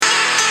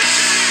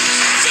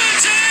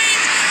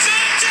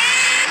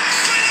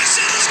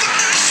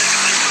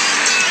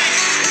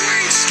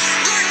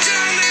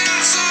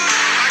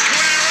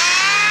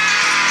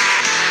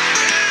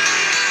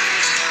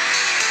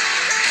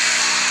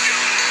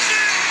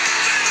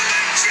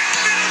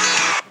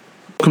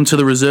welcome to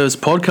the Reserves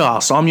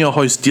podcast. I'm your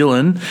host,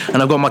 Dylan,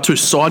 and I've got my two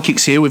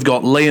sidekicks here. We've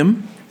got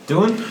Liam.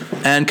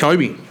 Dylan. And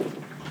Kobe.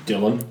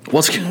 Dylan.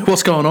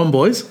 What's going on,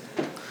 boys?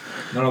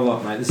 Not a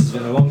lot, mate. This has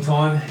been a long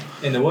time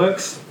in the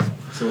works,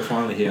 so we're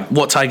finally here.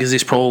 What take is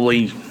this?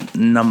 Probably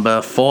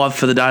number 5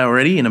 for the day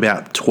already in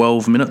about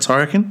 12 minutes, I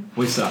reckon.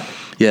 We suck.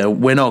 Yeah,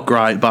 we're not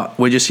great, but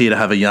we're just here to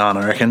have a yarn,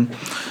 I reckon.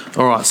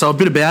 All right, so a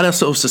bit about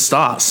ourselves to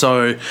start.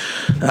 So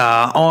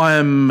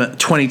I'm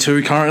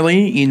 22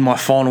 currently in my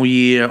final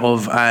year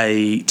of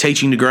a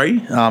teaching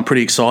degree. I'm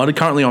pretty excited.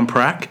 Currently on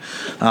prac.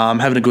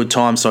 Having a good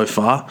time so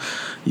far.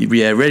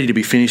 Yeah, ready to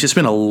be finished. It's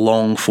been a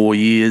long 4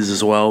 years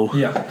as well.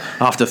 Yeah.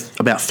 After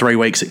about 3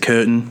 weeks at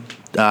Curtin,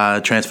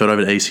 transferred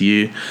over to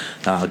ECU.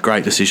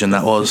 Great decision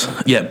that was.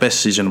 Yeah, best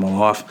decision of my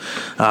life.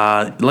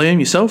 Liam,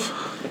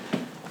 yourself?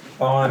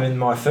 I'm in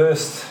my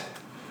first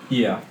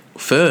year.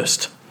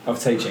 First?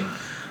 Of teaching.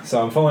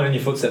 So I'm following in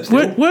your footsteps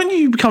still. Weren't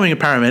you becoming a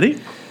paramedic?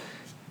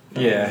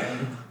 Yeah.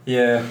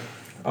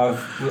 I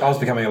was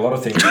becoming a lot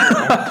of things.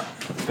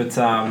 But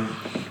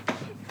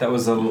that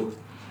was a...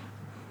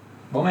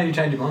 What made you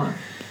change your mind?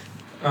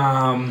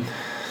 I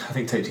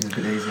think teaching's a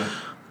bit easier.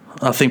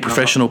 I think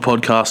professional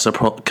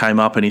podcaster came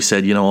up and he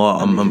said, you know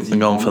what, I'm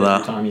going for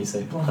that. Every time you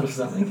say blood or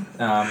something.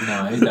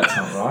 No, that's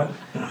not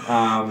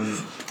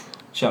right.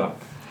 Shut up.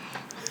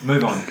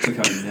 Move on to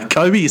Kobe now.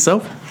 Kobe,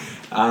 yourself?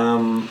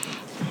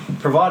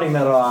 Providing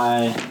that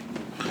I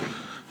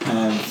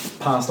have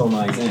passed all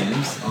my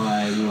exams,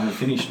 I will have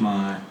finished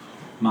my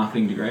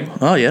marketing degree.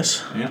 Oh,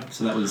 yes. Yeah,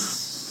 so that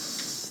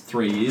was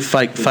 3 years.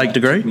 Fake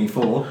degree? Took me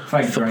 4.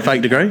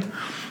 Fake degree?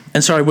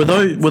 And sorry, were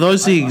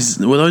those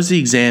the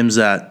exams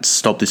that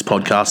stopped this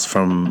podcast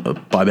from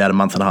by about a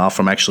month and a half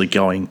from actually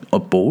going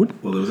aboard?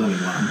 Well, there was only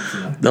one.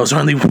 So. There was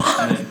only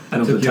one.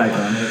 And It took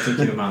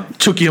you a month.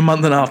 Took you a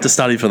month and a half to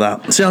study for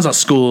that. Sounds like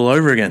school all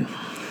over again.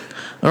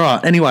 All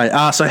right. Anyway,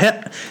 so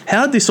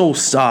how did this all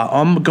start?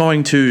 I'm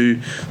going to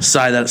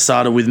say that it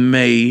started with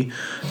me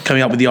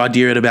coming up with the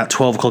idea at about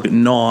 12 o'clock at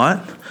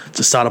night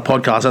to start a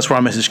podcast. That's where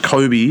I messaged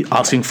Kobe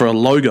asking for a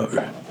logo.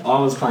 I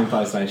was playing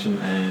PlayStation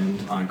and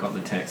I got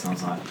the text and I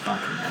was like,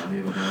 fucking hell,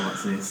 here we go,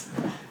 what's this?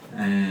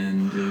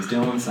 And it was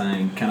Dylan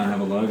saying, can I have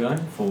a logo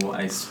for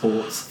a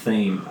sports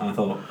theme? And I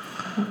thought,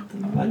 what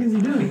the fuck is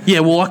he doing? Yeah,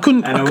 well, I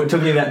couldn't... And it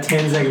took me about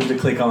 10 seconds to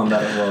click on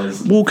that it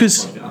was... Well,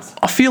 because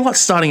I feel like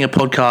starting a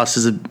podcast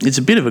it's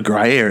a bit of a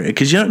grey area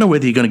because you don't know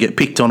whether you're going to get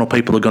picked on or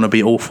people are going to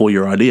be all for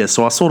your idea.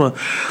 So I thought,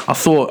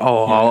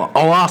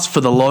 I'll ask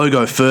for the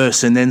logo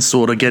first and then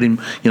sort of get him,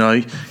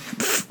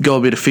 go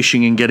a bit of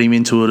fishing and get him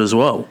into it as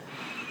well.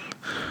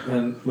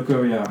 And look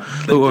where we are.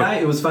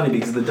 It was funny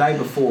because the day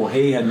before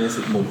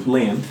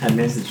Liam had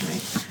messaged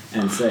me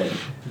and said,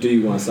 do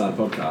you want to start a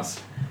podcast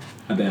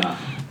about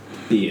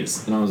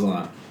beers? And I was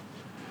like,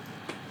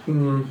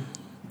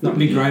 That'd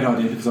be a great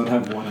idea because I'd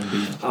have one and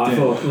be I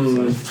thought,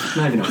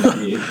 maybe not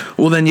beer.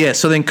 Well, then, yeah.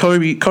 So then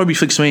Kobe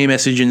flicks me a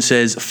message and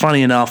says,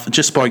 funny enough,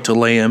 just spoke to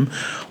Liam.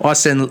 I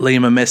send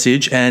Liam a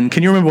message, and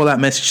can you remember what that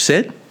message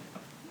said?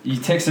 You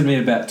texted me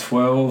about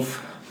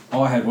 12.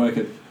 I had work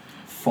at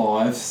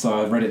 5,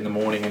 so I read it in the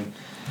morning. And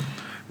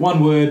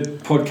one word,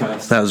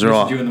 podcast. That was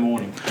right. You in the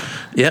morning.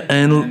 Yeah,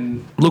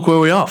 and look where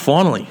we are,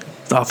 finally.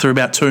 After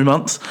about 2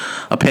 months,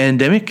 a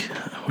pandemic,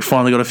 we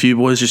finally got a few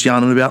boys just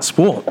yarning about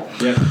sport.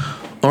 Yeah.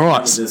 All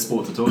right. There's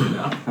sport to talk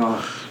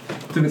about.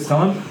 Took its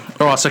time.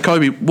 All right, so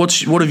Kobe, what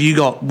have you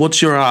got?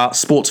 What's your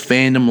sports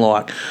fandom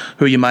like?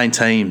 Who are your main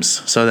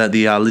teams so that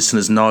the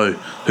listeners know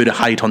who to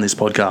hate on this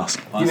podcast?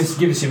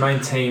 Give us your main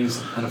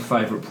teams and a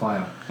favourite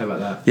player. How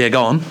about that? Yeah,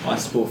 go on. I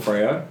support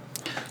Freo.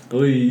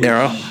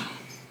 Error.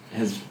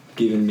 Has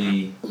given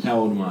me, how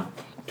old am I?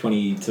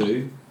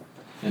 22.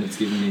 And it's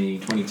given me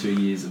 22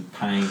 years of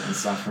pain and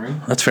suffering.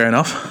 That's fair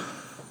enough.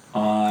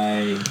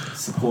 I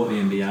support the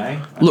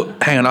NBA.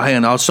 Look, hang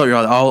on. I'll stop you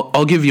right there.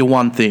 I'll give you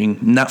one thing.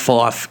 Nat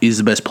Fyfe is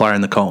the best player in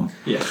the com.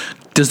 Yeah.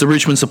 Does the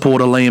Richmond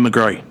supporter Liam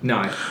agree?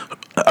 No.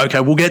 Okay,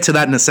 we'll get to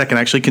that in a second,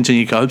 actually.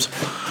 Continue, Cobes.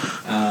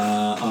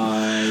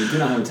 I do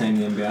not have a team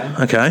in the NBA.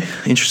 Okay,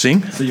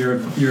 interesting. So you're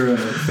a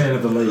fan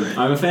of the league?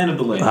 I'm a fan of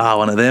the league.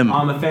 One of them.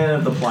 I'm a fan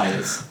of the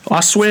players.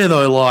 I swear,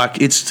 though, like,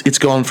 it's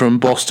gone from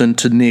Boston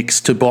to Knicks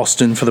to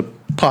Boston for the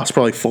past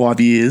probably 5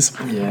 years.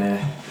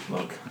 Yeah,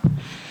 look.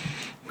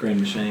 Green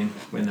machine,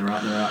 when they're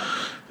up, they're up.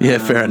 Yeah,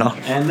 fair enough.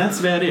 And that's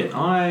about it.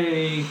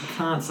 I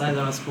can't say that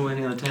I support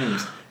any other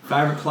teams.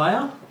 Favourite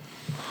player?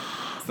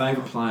 Are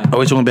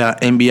we talking about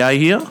NBA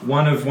here?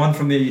 One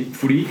from the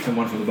footy and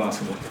one from the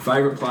basketball.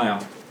 Favourite player?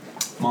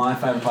 My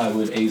favourite player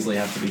would easily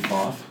have to be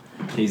Fife.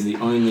 He's the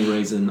only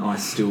reason I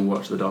still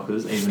watch the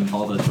Dockers, even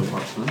bother to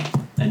watch them.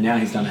 And now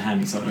he's done a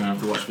hammy, so I don't have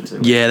to watch for 2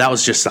 weeks. Yeah, that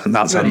was just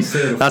that's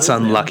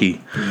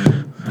unlucky.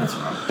 Yeah, that's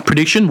right.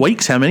 Prediction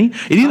weeks? How many?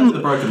 It didn't with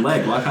a broken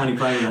leg. Why can't he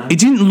play with that? It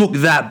didn't look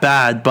that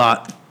bad,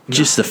 but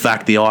just the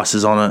fact the ice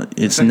is on it,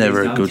 it's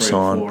never a good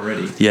sign.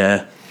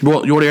 Yeah.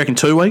 What do you reckon?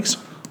 2 weeks?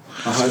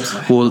 I hope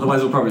so. Well,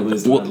 otherwise, we'll probably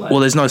lose. Well,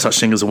 there's no such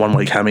thing as a 1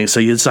 week hammy, so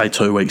you'd say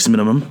 2 weeks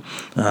minimum.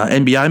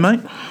 NBA, mate?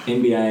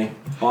 NBA,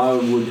 I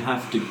would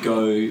have to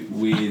go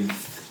with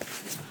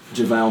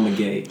JaVale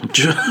McGee.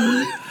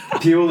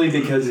 Purely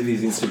because of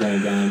his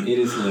Instagram game, it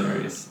is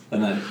hilarious,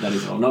 and that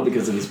is all. Not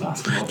because of his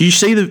basketball.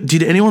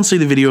 Did anyone see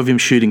the video of him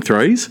shooting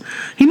threes?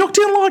 He knocked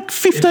down like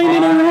 15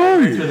 in a I row.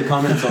 went through the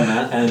comments on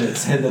that, and it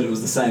said that it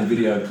was the same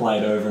video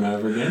played over and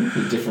over again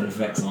with different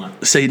effects on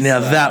it. See, now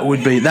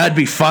that'd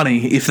be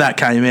funny if that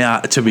came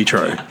out to be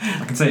true.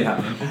 I can see it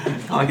happening.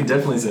 I can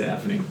definitely see it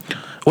happening.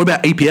 What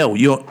about EPL?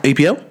 Your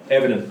EPL?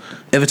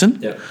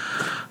 Everton? Yep.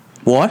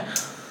 Why?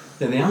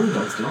 They're the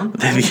underdogs, Don.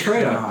 They're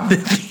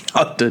the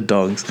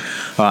underdogs.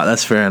 All right,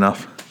 that's fair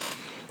enough.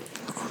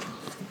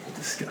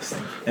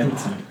 Disgusting.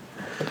 Everton.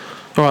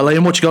 All right,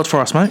 Liam, what you got for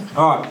us, mate?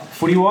 All right,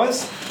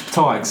 footy-wise,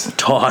 Tigers. Big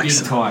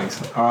Tigers.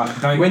 All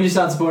right. When did you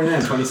start supporting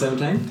them?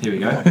 2017? Here we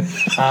go.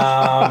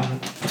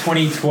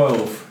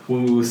 2012,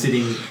 when we were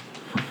sitting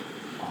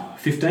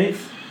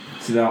 15th.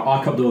 So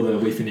I copped all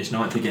we finished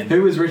 9th again.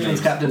 Who was Richmond's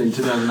captain in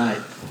 2008?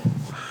 I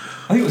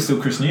think it was still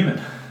Chris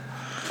Newman.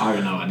 I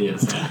have no idea.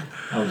 So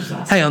I was just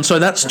asking. Hang on, so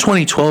that's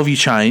 2012 you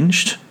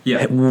changed.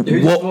 Yeah. Who'd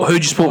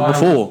you support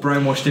before?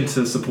 Brainwashed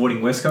into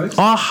supporting West Coast.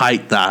 I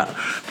hate that.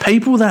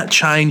 People that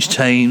change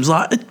teams,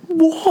 like,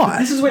 why?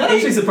 This is when That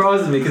actually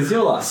surprises me because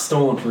you're like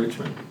staunch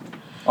Richmond.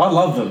 I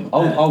love them.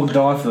 I'll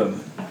die for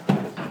them.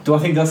 Do I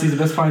think Dusty's the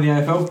best player in the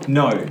AFL?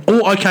 No.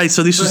 Oh, okay,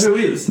 so this who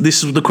is?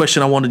 This is the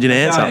question I wanted you to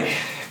answer. Okay.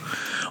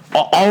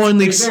 I'll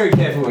only. Be very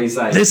careful what you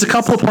say. There's a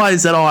couple of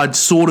players that I'd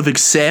sort of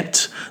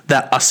accept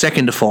that are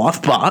second to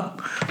Fife, but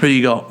who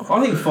you got?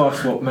 I think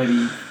Fife's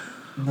maybe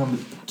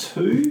number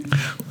 2?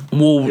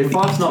 Well, If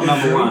Fife's not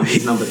number 1,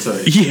 he's number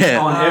 2. Yeah.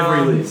 On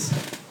every list.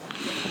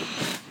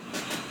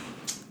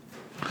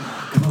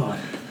 God.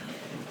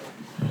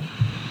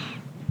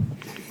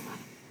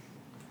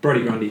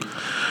 Brodie Grundy.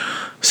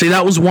 See,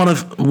 that was one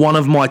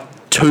of my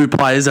 2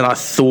 players that I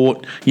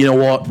thought, you know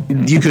what,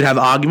 you could have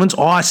arguments.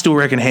 I still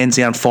reckon hands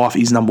down Fife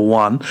is number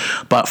 1,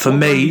 but for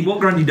me, what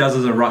Grundy does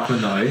as a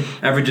ruckman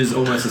though averages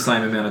almost the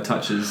same amount of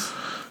touches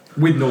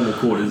with normal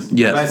quarters.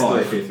 Yeah.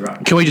 Basically a fifth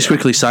ruck. can we just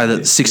quickly say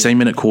that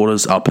 16-minute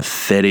quarters are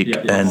pathetic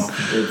and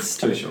It's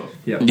too short.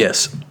 Yeah.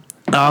 yes.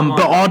 But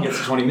I'd get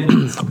to 20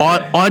 minutes.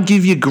 I'd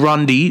give you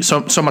Grundy.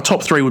 So my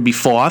top 3 would be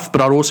Fife, but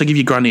I'd also give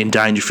you Grundy and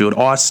Dangerfield.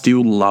 I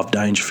still love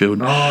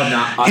Dangerfield.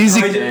 Oh no! His-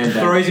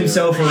 throws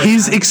himself around.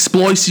 His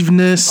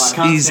explosiveness I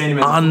can't is stand him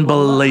as a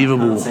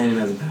unbelievable. footballer. I can't stand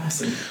him as a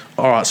person.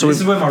 All right, so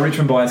This is where my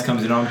Richmond bias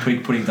comes in. I'm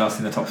putting Dust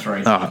in the top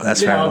 3.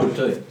 that's Yeah, fair I enough. would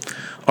too.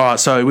 All right,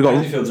 so we got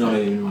Dangerfield's not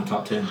even in my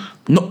top 10.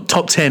 not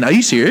top 10. Are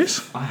you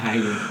serious? I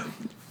hate him.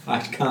 I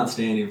can't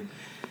stand him.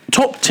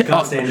 Top 10.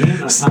 Can't stand him.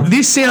 I can't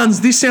This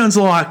sounds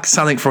like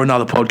something for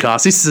another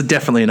podcast. This is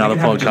definitely another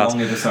podcast.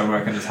 Long episode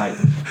where I can just hate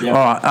them. Yep,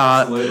 All right,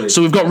 absolutely.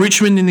 so we've got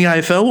Richmond in the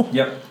AFL.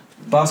 Yep.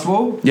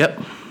 Basketball. Yep.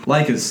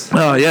 Lakers.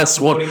 Oh yes,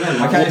 what Putting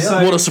them, Okay,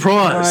 so what a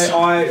surprise!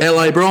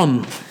 LA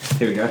Bron.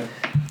 Here we go.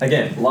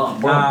 Again.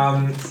 Love, bro.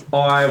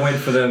 I went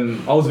for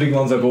them. I was a big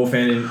Lonzo Ball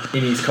fan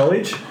in his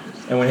college,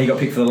 and when he got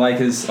picked for the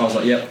Lakers, I was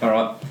like, "Yep, all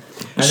right."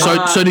 And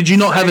So did you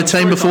not have a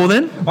team before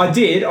then? I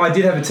did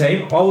have a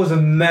team. I was a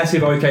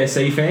massive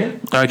OKC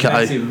fan. Okay.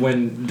 Massive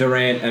when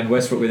Durant and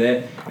Westbrook were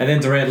there, and then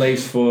Durant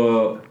leaves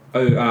for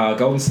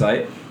Golden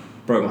State.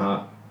 Broke my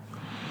heart.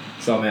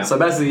 So I'm out. So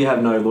basically, you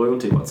have no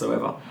loyalty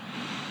whatsoever.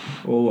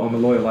 Well, I'm a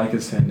loyal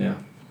Lakers fan now,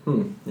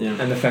 Yeah.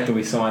 and the fact that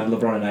we signed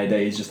LeBron and AD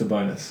is just a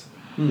bonus.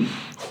 Hmm.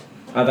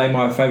 Are they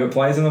my favourite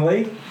players in the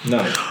league?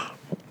 No.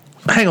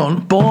 Hang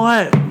on,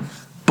 by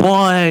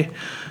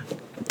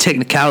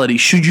technicality,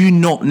 should you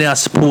not now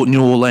support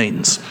New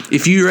Orleans?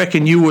 If you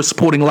reckon you were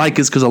supporting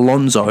Lakers because of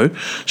Lonzo,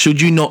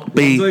 should you not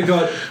be Lonzo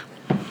got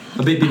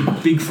a bit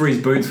big for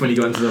his boots when he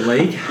got into the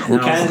league.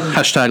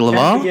 hashtag Can we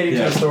LeVar? get into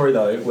Yeah. a story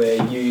though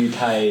where you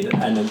paid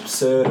an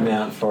absurd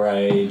amount for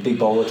a Big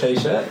Bowler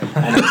t-shirt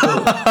and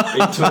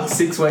it took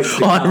 6 weeks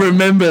to I come,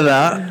 remember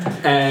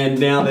that. and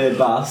now they're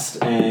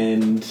bust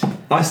and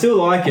I still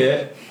like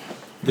it.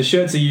 The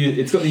shirts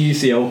it's got the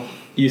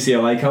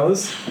UCLA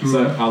colours,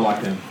 so I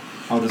like them.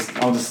 I'll just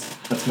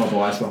that's my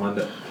bias behind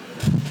it.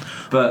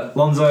 But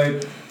Lonzo,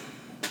 I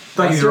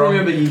don't get me still wrong,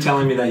 remember you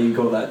telling me that you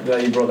brought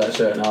that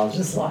shirt and I was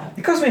just like,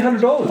 it cost me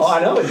 $100. oh, I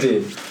know it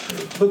did.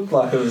 It looked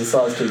like it was a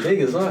size too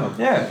big as well.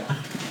 Yeah,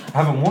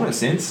 I haven't worn it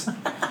since. All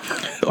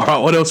right,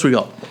 what else we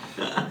got?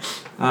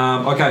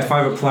 Okay,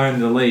 favourite player in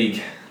the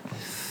league,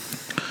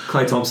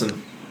 Klay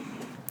Thompson.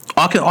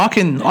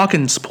 I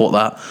can support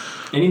that.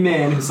 Any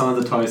man who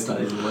signs a toaster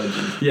is a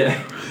legend.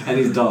 Yeah, And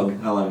his dog,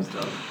 I love his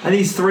dog. and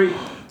his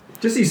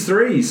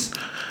threes,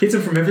 hits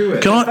them from everywhere.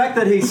 The fact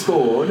that he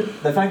scored,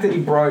 the fact that he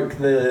broke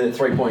the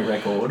 3-point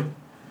record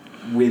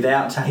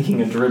without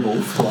taking a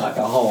dribble for like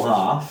a whole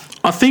half.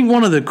 I think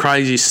one of the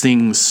craziest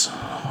things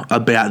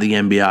about the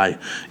NBA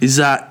is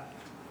that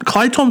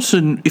Klay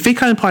Thompson, if he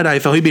came and played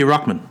AFL, he'd be a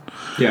ruckman.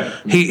 Yeah,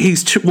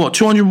 He's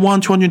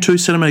 201, 202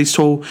 centimetres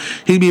tall.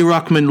 He'd be a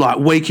ruckman like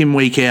week in,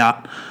 week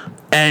out,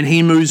 and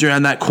he moves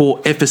around that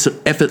court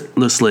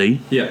effortlessly,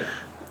 yeah.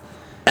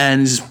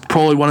 and is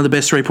probably one of the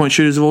best 3-point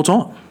shooters of all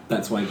time.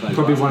 That's why he plays.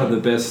 Probably one of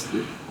the best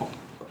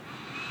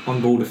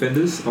on-ball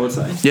defenders, I would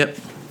say. Yep.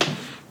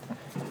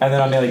 And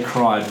then I nearly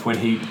cried when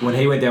he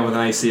went down with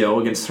an ACL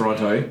against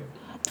Toronto,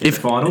 the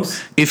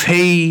finals. If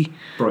he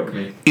Broke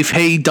me. If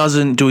he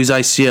doesn't do his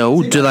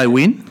ACL, do they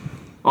win?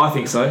 I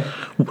think so.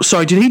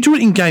 So did he do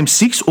it in game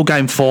 6 or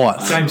game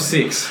 5? Game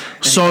 6.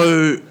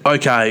 So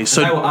okay, They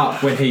so were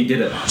up when he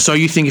did it. so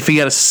you think if he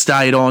had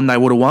stayed on, they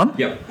would have won?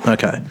 Yep.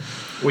 Okay.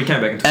 We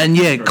came back. And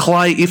yeah,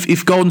 Clay,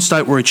 if Golden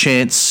State were a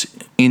chance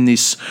in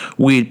this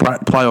weird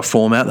playoff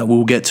format that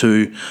we'll get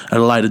to at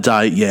a later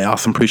date, yeah,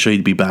 I'm pretty sure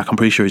he'd be back. I'm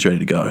pretty sure he's ready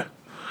to go.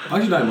 I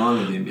actually don't mind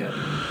with the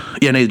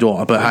NBA. Yeah, neither do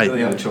I. But I hey,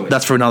 really have a choice.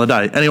 that's for another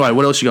day. Anyway,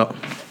 what else you got?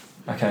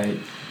 Okay.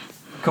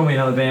 Call me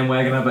another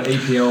bandwagoner, but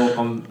EPL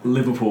on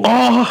Liverpool.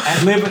 Oh.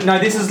 And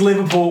this is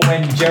Liverpool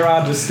when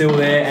Gerrard was still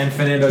there and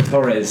Fernando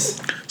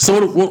Torres.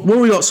 So what have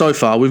we got so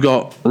far? We've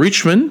got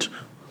Richmond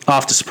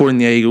after supporting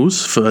the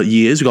Eagles for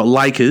years. We've got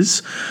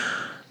Lakers.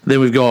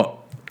 Then we've got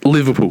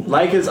Liverpool.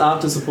 Lakers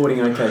after supporting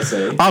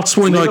OKC. After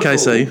supporting Liverpool.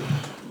 OKC.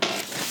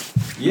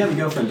 You have a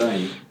girlfriend, don't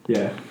you?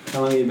 Yeah.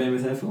 How long have you been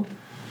with her for?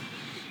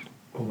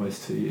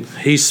 Almost 2 years.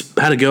 He's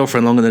had a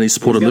girlfriend longer than he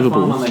supported He's got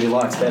Liverpool. one that he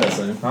likes better,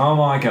 so. Oh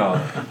my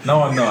god.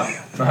 No, I'm not.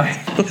 No.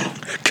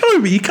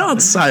 Kobe, you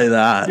can't say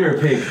that. You're a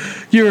pig.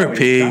 You're a He's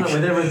pig. done it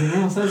with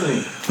everything else, hasn't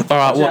he? All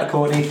right, Watch out,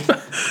 Courtney.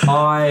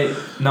 I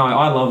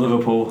love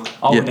Liverpool.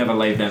 I would Yeah. never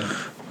leave them.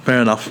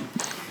 Fair enough.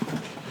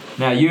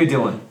 Now you,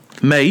 Dylan,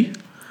 Me.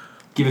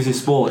 give us your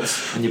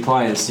sports and your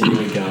players. Here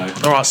we go.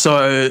 All right,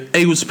 so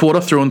Eagles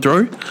supporter through and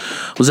through.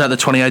 Was at the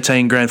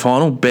 2018 Grand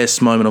Final. Best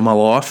moment of my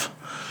life.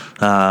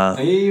 You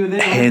were there?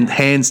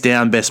 Hands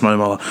down, best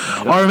moment of my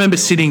life. I remember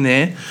sitting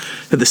there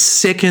at the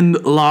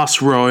second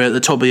last row at the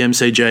top of the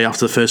MCG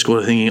after the first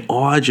quarter thinking,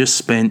 I just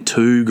spent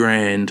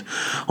 $2,000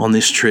 on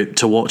this trip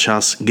to watch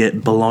us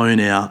get blown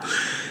out.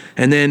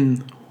 And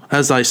then,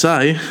 as they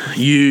say,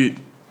 you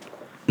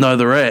know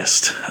the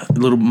rest. A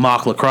little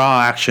Mark Lacroix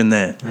action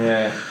there.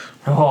 Yeah.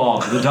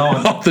 Oh, the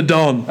Don. Oh, the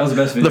Don. That was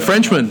the best video. The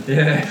Frenchman.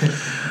 Yeah.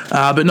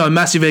 But no,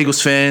 massive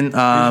Eagles fan. Who's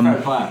your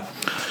favourite player?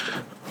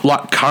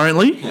 Like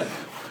currently, Yeah.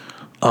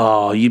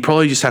 oh, you'd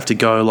probably just have to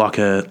go like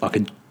a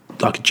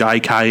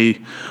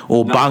JK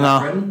or Not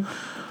Bunger.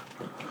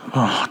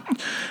 Jack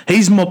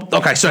He's my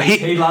okay. So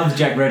He loves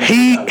Jack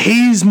Redden.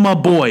 he's my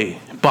boy,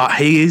 but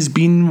he has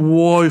been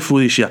woeful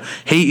this year.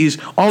 He is.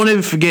 I'll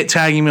never forget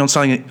tagging me on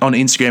something on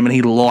Instagram, and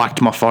he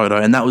liked my photo,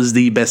 and that was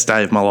the best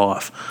day of my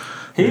life.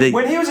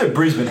 When he was at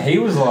Brisbane, he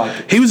was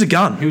like... He was a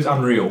gun. He was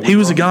unreal. He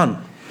was a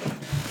gun.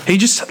 He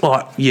just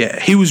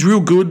he was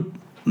real good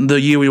the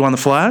year we won the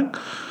flag.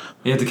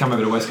 He had to come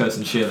over to West Coast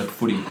and share the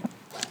footy.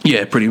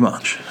 Yeah, pretty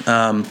much.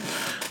 But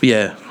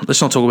yeah,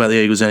 let's not talk about the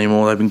Eagles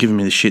anymore. They've been giving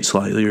me the shits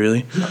lately,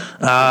 really.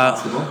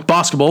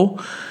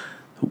 Basketball,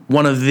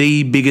 one of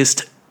the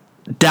biggest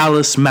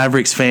Dallas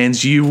Mavericks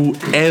fans you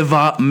will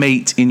ever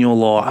meet in your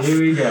life. Here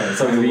we go.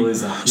 So we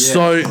loser. Yeah.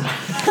 So,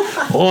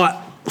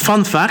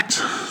 fun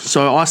fact.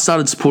 So I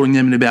started supporting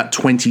them in about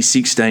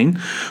 2016.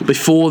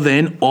 Before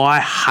then, I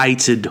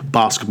hated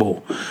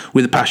basketball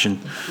with a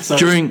passion. So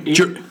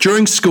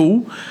During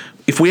school,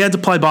 if we had to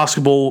play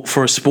basketball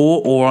for a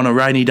sport or on a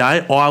rainy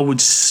day, I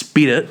would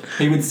spit it.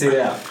 He would sit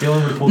out.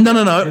 Dylan would pull... No.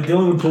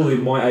 Dylan would pull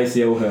in my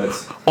ACL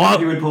hurts.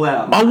 He would pull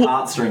out my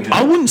heartstring.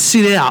 I wouldn't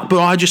sit out, but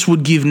I just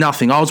would give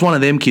nothing. I was one of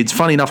them kids.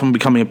 Funny enough, I'm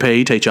becoming a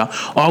PE teacher.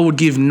 I would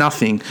give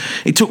nothing.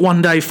 It took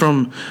one day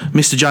from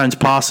Mr. James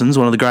Parsons,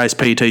 one of the greatest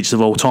PE teachers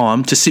of all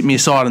time, to sit me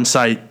aside and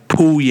say,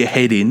 pull your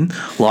head in,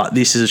 like,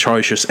 this is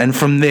atrocious. And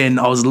from then,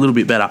 I was a little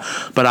bit better,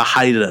 but I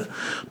hated it.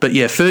 But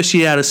yeah, first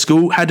year out of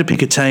school, had to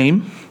pick a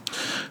team.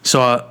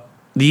 So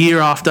the year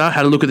after,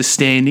 had a look at the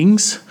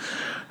standings,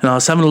 and I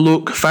was having a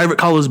look. Favourite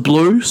colour's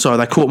blue, so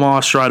they caught my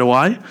eye straight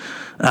away.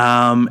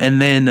 And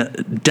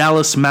then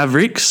Dallas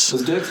Mavericks.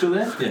 Was Dirk still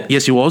there? Yeah.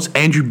 Yes, he was.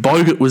 Andrew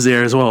Bogut was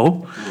there as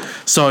well.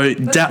 So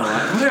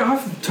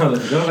I've totally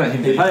forgot about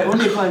him. When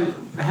did he play?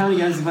 How many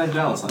games did he play for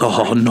Dallas?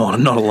 Oh, not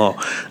a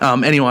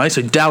lot. Anyway,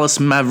 so Dallas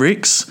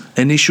Mavericks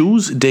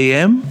initials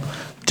DM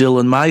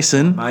Dylan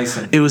Mason.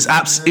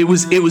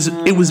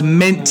 It was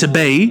meant to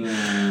be.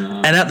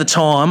 And at the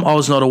time, I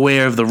was not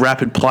aware of the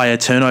rapid player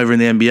turnover in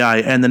the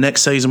NBA. And the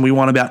next season, we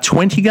won about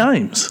 20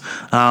 games.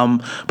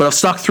 But I've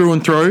stuck through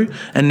and through.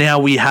 And now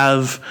we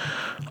have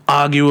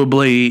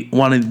arguably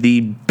one of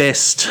the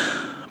best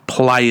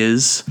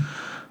players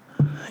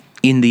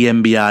in the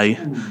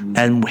NBA.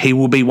 And he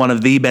will be one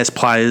of the best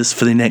players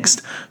for the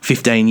next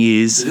 15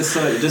 years. Just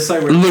so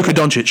we're Luka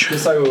Doncic.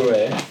 Just so we're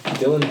aware,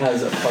 Dylan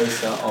has a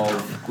poster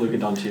of Luka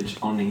Doncic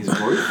on his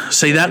roof.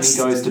 See, that's...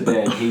 When he goes to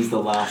bed, he's the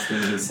last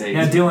thing he sees.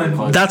 Now,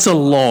 Dylan, that's a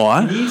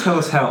lie. can you tell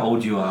us how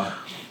old you are?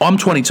 I'm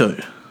 22.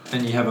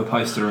 And you have a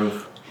poster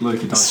of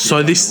Luka Doncic.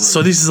 So this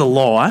is a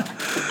lie.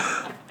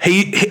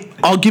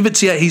 I'll give it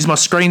to you. He's my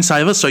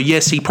screensaver. So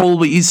yes, he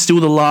probably is still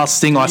the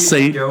last thing I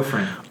see.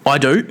 Girlfriend. I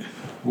do.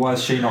 Why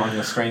is she not on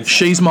your screen?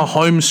 She's my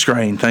home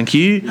screen. Thank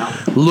you. No.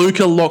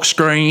 Luca lock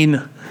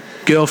screen,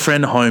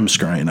 girlfriend home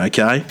screen.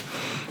 Okay.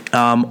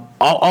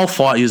 I'll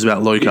fight you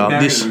about Luca.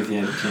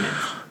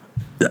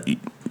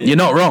 You're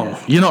not wrong.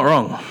 You're not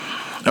wrong.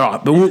 All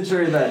right, but is it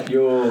true that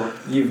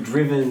you've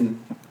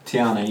driven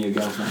Tiana, your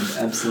girlfriend,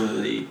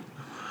 absolutely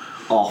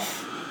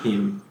off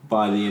him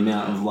by the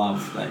amount of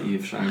love that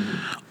you've shown him.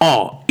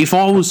 Oh, if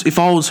I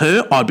was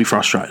her, I'd be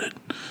frustrated.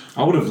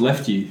 I would have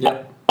left you.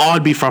 Yep.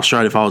 I'd be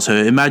frustrated if I was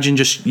her. Imagine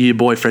just your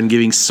boyfriend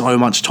giving so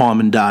much time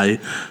and day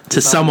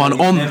to someone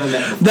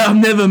that I've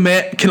never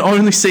met, can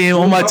only see him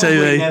on my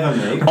TV.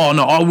 Never meet. Oh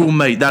no, I will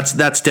meet. That's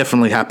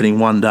definitely happening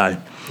one day.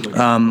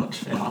 But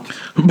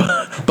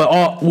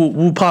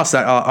we'll pass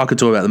that. I could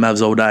talk about the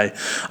Mavs all day.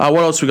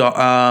 What else we got?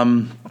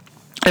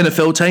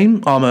 NFL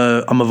team. I'm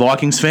a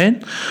Vikings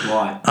fan.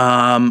 Why?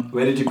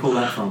 Where did you pull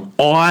that from?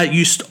 I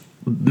used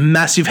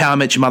massive How I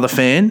Met Your Mother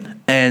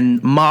fan,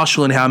 and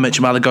Marshall and How I Met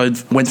Your Mother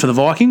went for the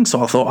Vikings.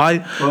 So I thought,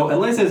 well, at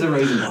least there's a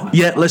reason behind it.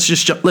 Yeah, let's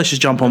just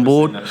jump on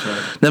board.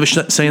 Never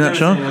seen that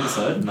show. Seen an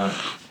episode? No.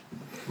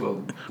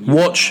 Well,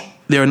 watch.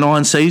 There are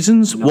 9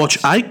 seasons. Nice. Watch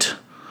 8,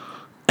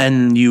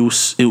 and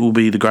it will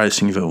be the greatest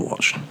thing you've ever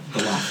watched.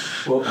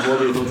 What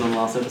are your thoughts on the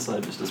last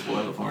episode? Just a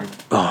spoiler for him.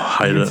 Oh,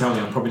 I hate it. Tell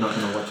me, I'm probably not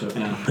going to watch it.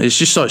 Yeah. It's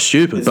just so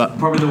stupid. It's but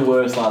probably the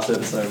worst last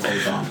episode of all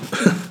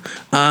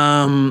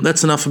time.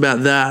 That's enough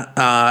about that.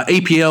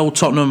 EPL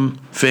Tottenham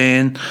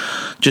fan.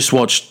 Just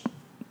watched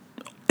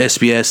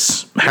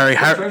SBS.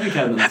 Trophy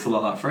cabinet looks a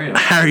lot like Freo.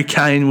 Harry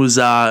Kane was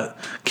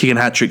kicking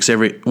hat tricks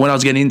when I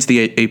was getting into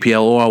the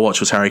EPL. All I watched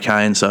was Harry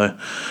Kane. So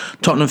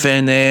Tottenham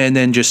fan there, and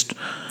then just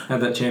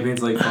have that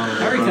Champions League final.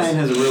 Harry Kane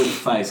has a real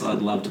face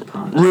I'd love to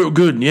punch. Real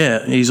good,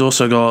 yeah. He's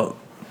also got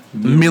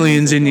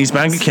millions in his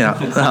bank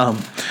account.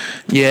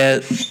 Yeah,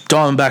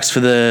 Diamondbacks for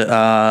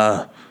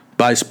the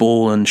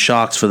baseball and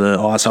Sharks for the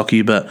ice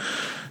hockey. But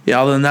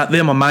yeah, other than that,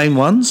 they're my main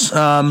ones.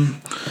 And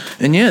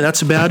yeah,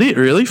 that's about it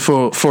really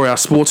for our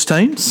sports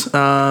teams.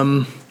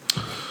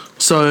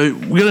 So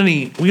we got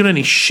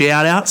any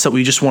shout outs that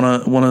we just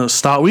want to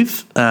start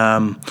with?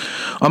 I'm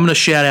going to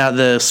shout out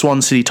the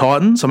Swan City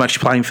Titans. I'm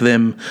actually playing for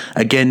them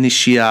again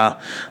this year.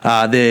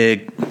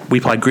 We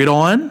play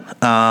Gridiron.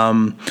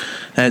 And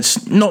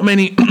it's not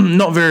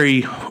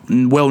very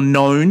well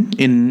known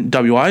in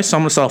WA. So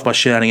I'm going to start off by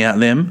shouting out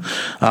them.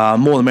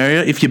 More the merrier.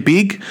 If you're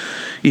big,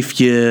 if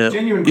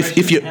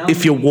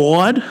you're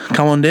wide,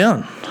 come on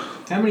down.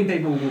 How many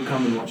people will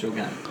come and watch your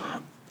game?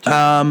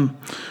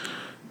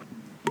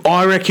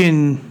 I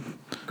reckon.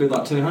 Good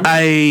luck, 200.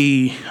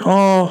 I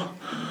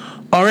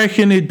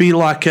reckon it'd be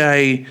like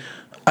a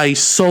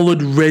solid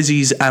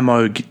Resi's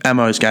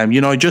Ammos game.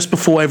 You know, just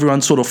before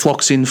everyone sort of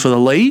flocks in for the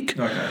league.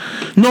 Okay.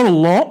 Not a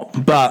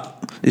lot,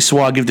 but this is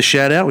why I give the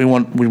shout out. We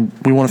want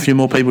a few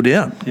more people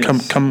down.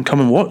 Yes. Come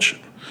and watch.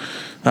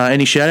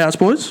 Any shout outs,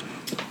 boys?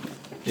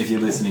 If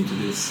you're listening to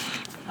this,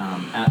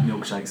 at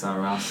Milkshakes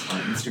Are Us on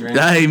Instagram.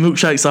 Hey,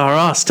 Milkshakes Are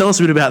Us. Tell us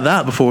a bit about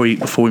that before we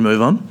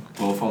move on.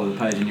 Well, follow the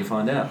page and you'll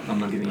find out. I'm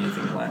not giving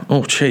anything away.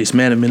 Oh, jeez,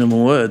 man of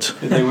minimal words.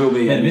 There will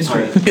be a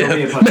mystery. There'll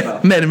be a post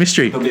up. Man of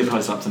mystery. There'll be a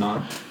post up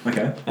tonight.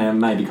 Okay. And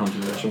maybe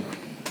controversial.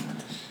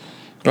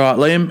 All right,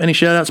 Liam, any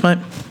shout outs, mate?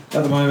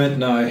 At the moment,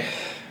 no.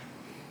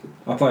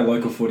 I play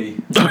local footy.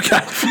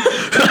 Okay,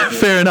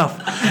 fair enough.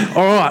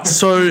 All right,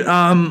 so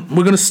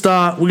we're going to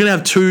start. We're going to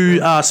have 2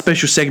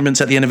 special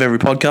segments at the end of every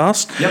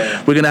podcast.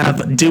 Yep. We're going to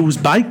have Dill's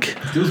Bake,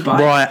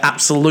 where I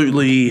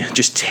absolutely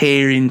just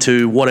tear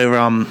into whatever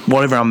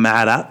I'm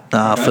mad at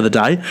for the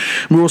day.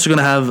 We're also going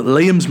to have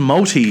Liam's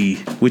Multi,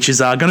 which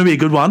is going to be a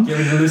good one.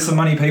 Getting to lose some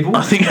money, people.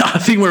 I think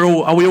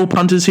are we all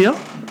punters here?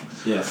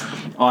 Yes.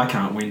 I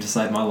can't win to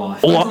save my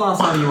life. When's the last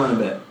time you won a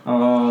bet?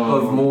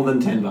 Of more than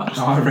 $10.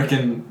 I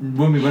reckon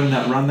when we went on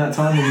that run that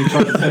time, when we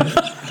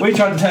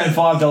tried to turn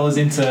 $5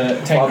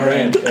 into 10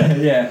 grand.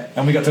 Yeah,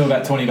 and we got to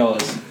about $20.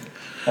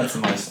 That's the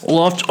most.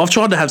 Well, I've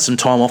tried to have some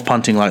time off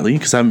punting lately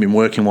because I haven't been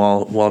working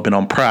while I've been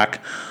on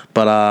prac.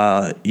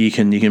 But you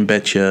can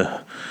bet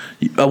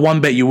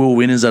one bet you will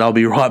win is that I'll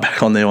be right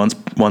back on there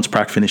once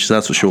prac finishes.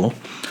 That's for sure.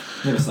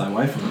 Never stay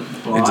away from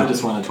it. Well, I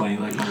just won a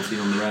 20-leg policy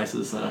on the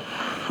races, so.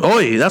 Oh,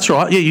 yeah, that's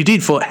right. Yeah, you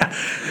did for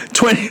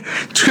 20.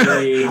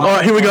 All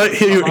right, here we go.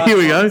 Here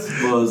we go.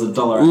 Was $1.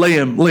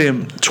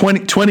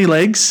 Liam, 20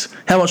 legs.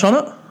 How much on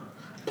it?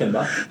 $10.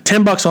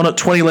 $10 on it.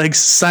 20 legs.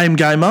 Same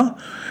gamer.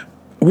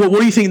 What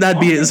do you think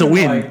that'd be as a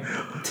win? Like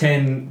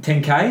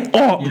 10k.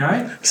 Oh, you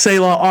know. See,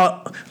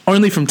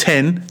 only from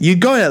 10,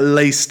 you'd go at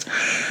least.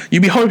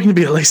 You'd be hoping to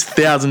be at least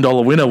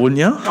 $1,000 winner, wouldn't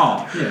you?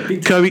 Oh, yeah.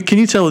 Big Kobe, can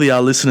you tell the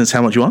listeners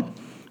how much you won?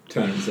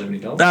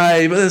 $270.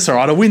 Hey, but that's all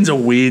right. A win's a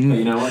win. But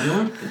you know what you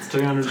want? It's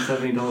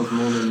 $270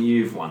 more than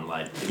you've won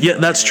lately. Yeah,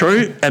 that's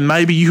true. And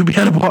maybe you could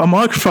be able to buy a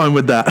microphone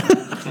with that.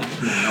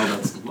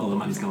 All the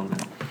money's gone now.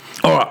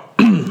 All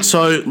right.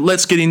 So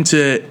let's get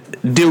into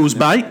Dill's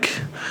Bake.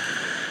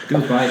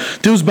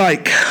 Dill's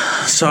Bake.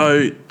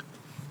 So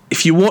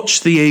if you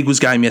watched the Eagles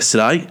game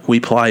yesterday,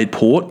 we played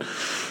Port.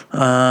 If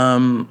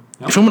I'm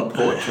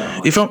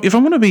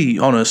going to be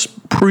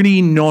honest,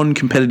 pretty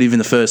non-competitive in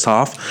the first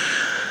half.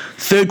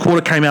 Third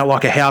quarter came out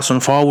like a house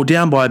on fire. We're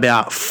down by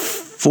about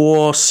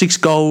 6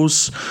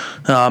 goals,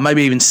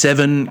 maybe even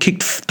 7.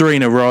 Kicked 3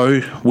 in a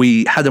row.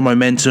 We had the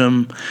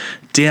momentum,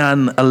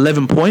 down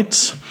 11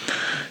 points.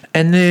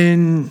 And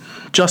then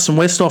Justin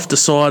Westhoff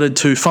decided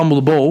to fumble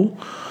the ball.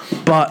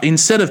 But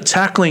instead of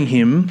tackling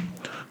him,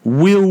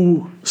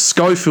 Will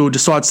Schofield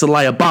decides to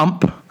lay a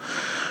bump,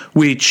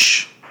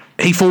 which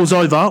he falls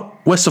over.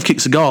 Westhoff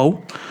kicks a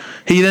goal.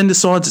 He then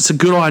decides it's a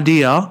good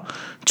idea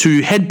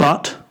to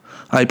headbutt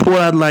a Port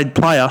Adelaide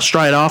player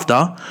straight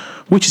after,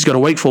 which he's got a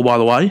week for, by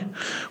the way,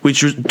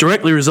 which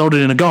directly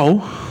resulted in a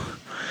goal.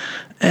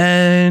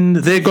 And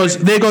there goes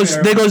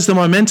the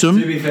momentum.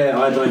 To be fair,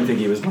 I don't think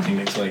he was playing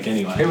next week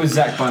anyway. It was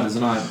Zach Butters,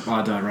 and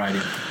I don't rate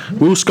him.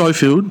 Will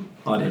Schofield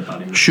I did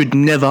butt him. should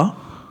never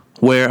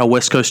wear a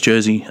West Coast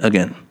jersey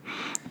again.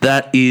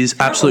 That is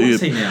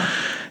absolutely. How old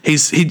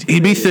is he now?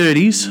 He'd be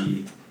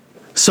 30s.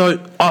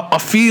 So I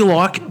feel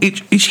like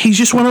he's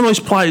just one of those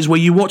players where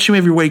you watch him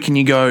every week and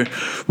you go,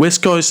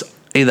 West Coast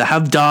either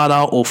have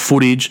data or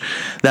footage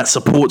that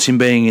supports him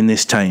being in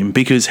this team,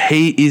 because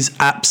he is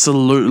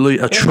absolutely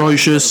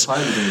atrocious.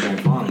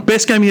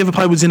 Best game he ever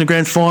played was in a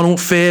grand final,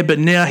 fair, but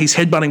now he's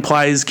headbutting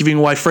players, giving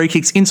away free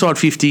kicks inside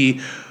 50,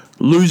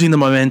 losing the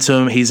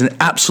momentum. He's an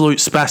absolute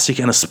spastic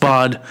and a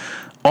spud.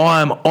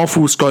 I'm off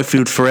Will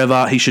Schofield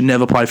forever. He should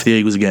never play for the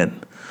Eagles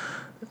again.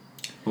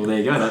 Well, there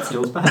you go. That's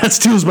Steele's back. That's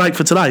Steele's bait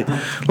for today.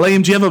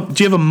 Liam, do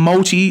you have a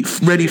multi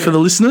ready for the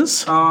listeners?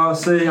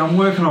 See, I'm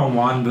working on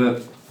one,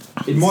 but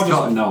it might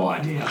got no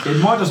idea. It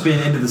might just be an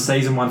end of the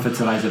season one for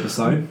today's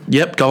episode.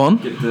 Yep, go on.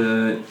 Get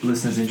the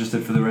listeners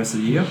interested for the rest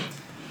of the year.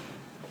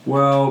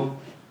 Well,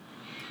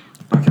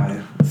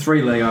 okay,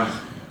 3-legger.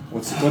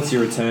 What's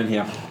your return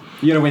here?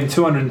 You're gonna win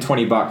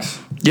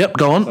 $220. Yep,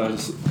 go on.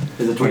 So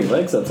Is it 20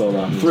 legs? That's all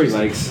that. 3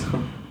 legs.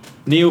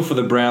 Neil for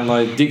the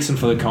Brownlow, Dixon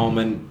for the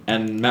Coleman,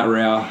 and Matt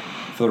Rao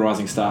for the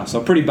Rising Star.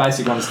 So pretty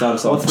basic one to start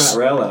us off. What's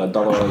Matt Rowell at?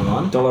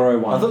 $1.01?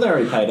 $1.01. I thought they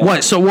already paid out.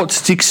 Wait, so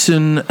what's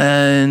Dixon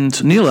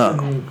and Neil at?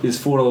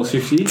 Is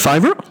 $4.50.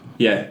 Favourite?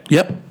 Yeah.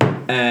 Yep.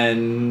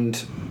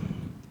 And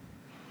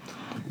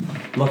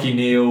Lockie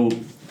Neal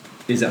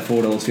is at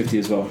 $4.50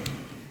 as well.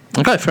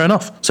 Okay, fair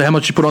enough. So how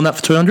much you put on that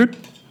for 200?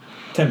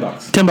 $10.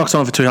 $10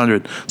 on for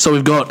 200. So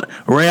we've got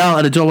Real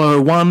at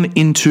 $1.01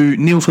 into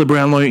Neil for the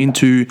Brownlow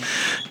into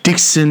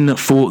Dixon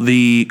for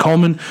the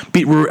Coleman.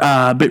 Bit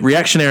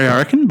reactionary, I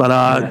reckon. But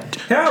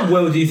how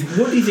well what do you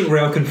think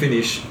Real can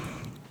finish?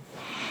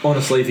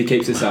 Honestly, if he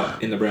keeps this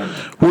up in the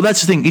Brownlow. Well,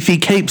 that's the thing. If he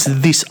keeps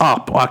this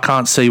up, I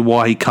can't see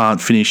why he can't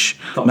finish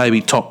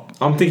top.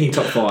 I'm thinking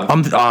top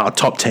 5.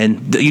 Top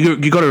 10.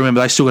 You got to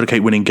remember they still got to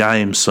keep winning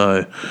games.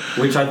 So,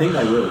 which I think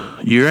they will.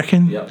 You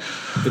reckon? Yep.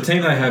 The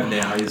team they have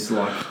now is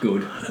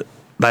good.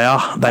 They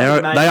are. They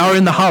are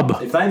in the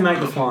hub. If they make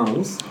the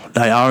finals,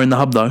 they are in the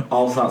hub though.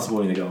 I'll start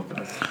supporting the Gold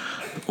Coast.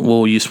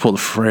 Well, you support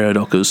the Freo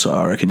Dockers, so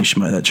I reckon you should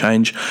make that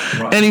change.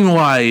 Right.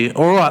 Anyway,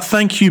 all right,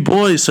 thank you,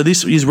 boys. So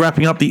this is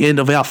wrapping up the end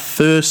of our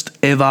first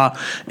ever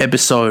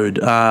episode.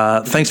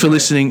 Thanks for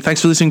listening.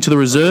 Thanks for listening to the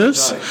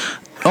reserves.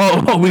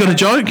 Oh, we got a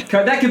joke?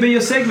 That could be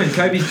your segment,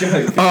 Kobe's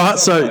joke. All right,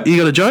 so you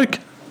got a joke?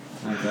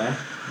 Okay,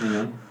 hang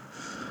on.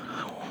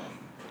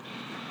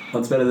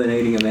 What's better than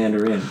eating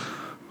Amanda in?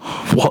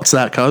 What's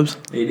that, Cobes?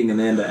 Eating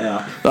Amanda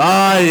out.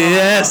 Ah,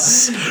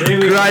 yes.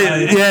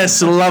 Great.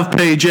 Yes, love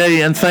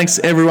PG. And thanks,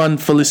 everyone,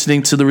 for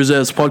listening to the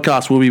Reserves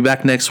podcast. We'll be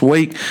back next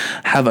week.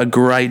 Have a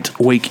great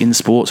week in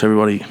sports,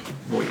 everybody.